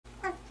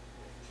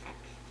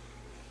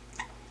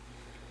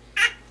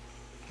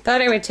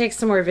Thought I would take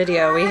some more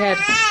video. We had...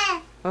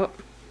 Oh,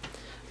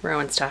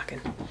 Rowan's talking.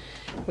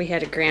 We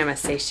had a grandma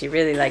say she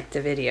really liked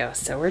the video,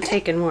 so we're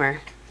taking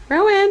more.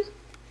 Rowan!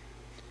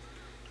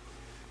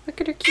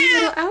 Look at her cute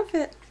little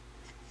outfit.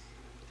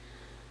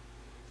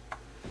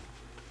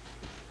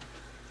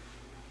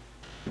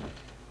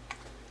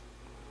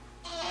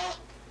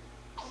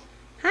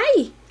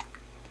 Hi!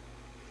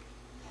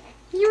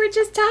 You were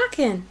just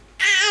talking.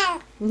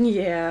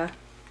 Yeah.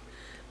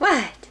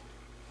 What?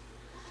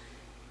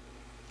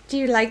 Do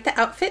you like the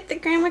outfit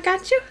that Grandma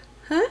got you?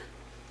 Huh?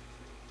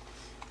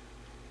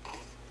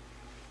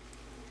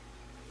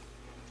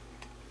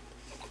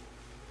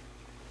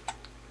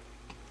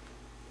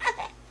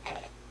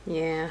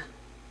 Yeah.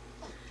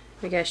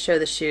 We gotta show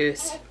the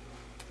shoes.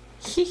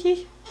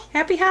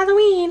 Happy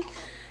Halloween!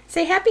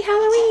 Say Happy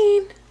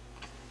Halloween!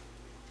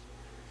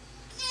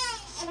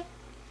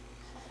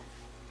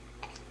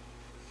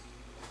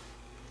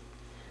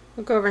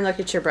 We'll go over and look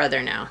at your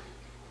brother now.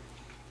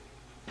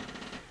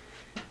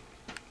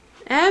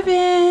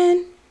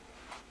 Evan!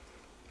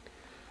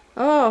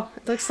 Oh,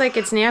 it looks like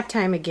it's nap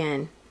time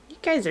again. You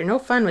guys are no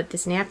fun with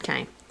this nap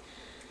time.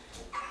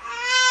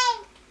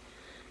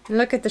 And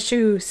look at the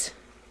shoes.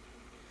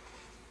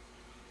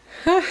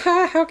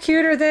 Haha, how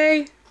cute are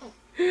they?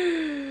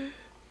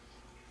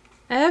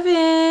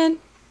 Evan, do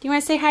you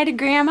want to say hi to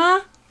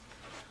Grandma?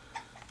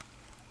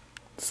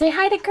 Say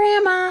hi to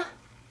Grandma.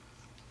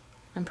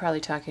 I'm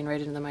probably talking right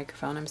into the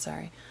microphone, I'm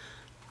sorry.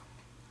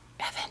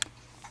 Evan.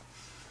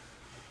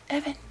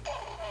 Evan.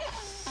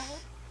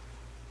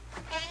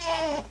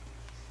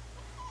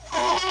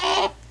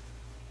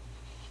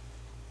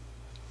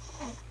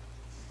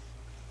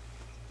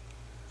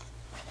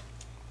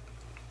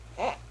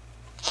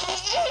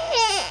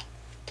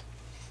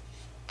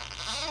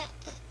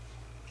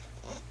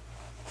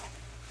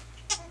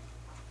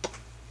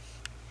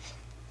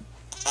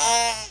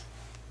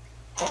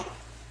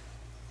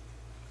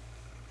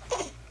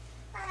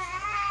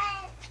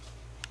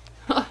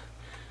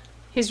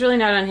 He's really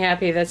not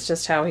unhappy, that's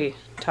just how he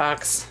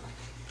talks.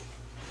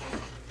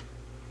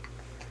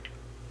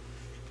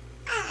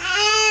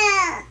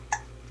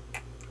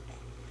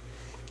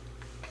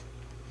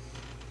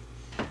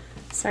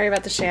 Sorry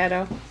about the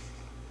shadow.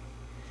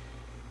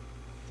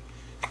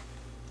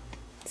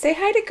 Say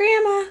hi to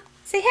Grandma.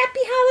 Say Happy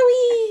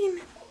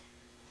Halloween.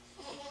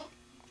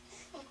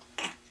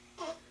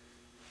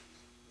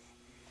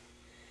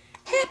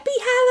 Happy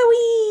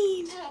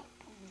Halloween.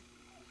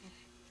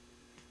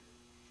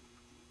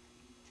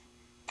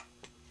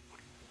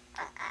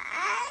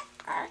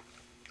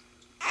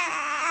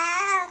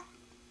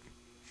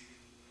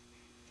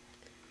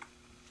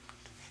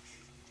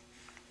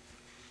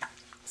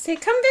 Say,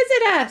 come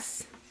visit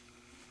us.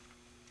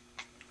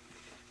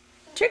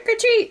 Trick or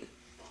treat.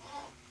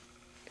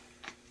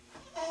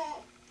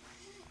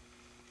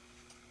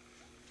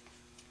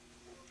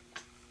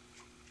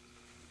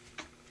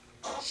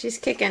 She's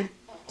kicking.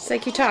 Just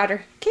like you taught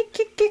her. Kick,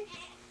 kick, kick.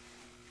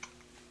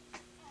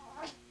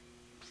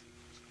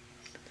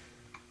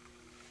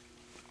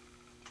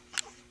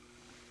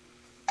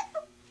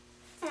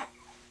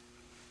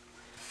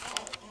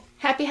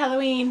 Happy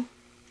Halloween.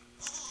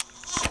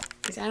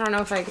 I don't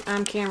know if I'm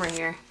on camera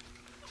here.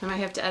 I might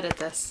have to edit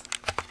this.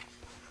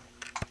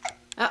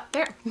 Oh,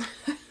 there.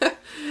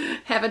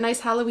 Have a nice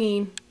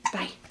Halloween.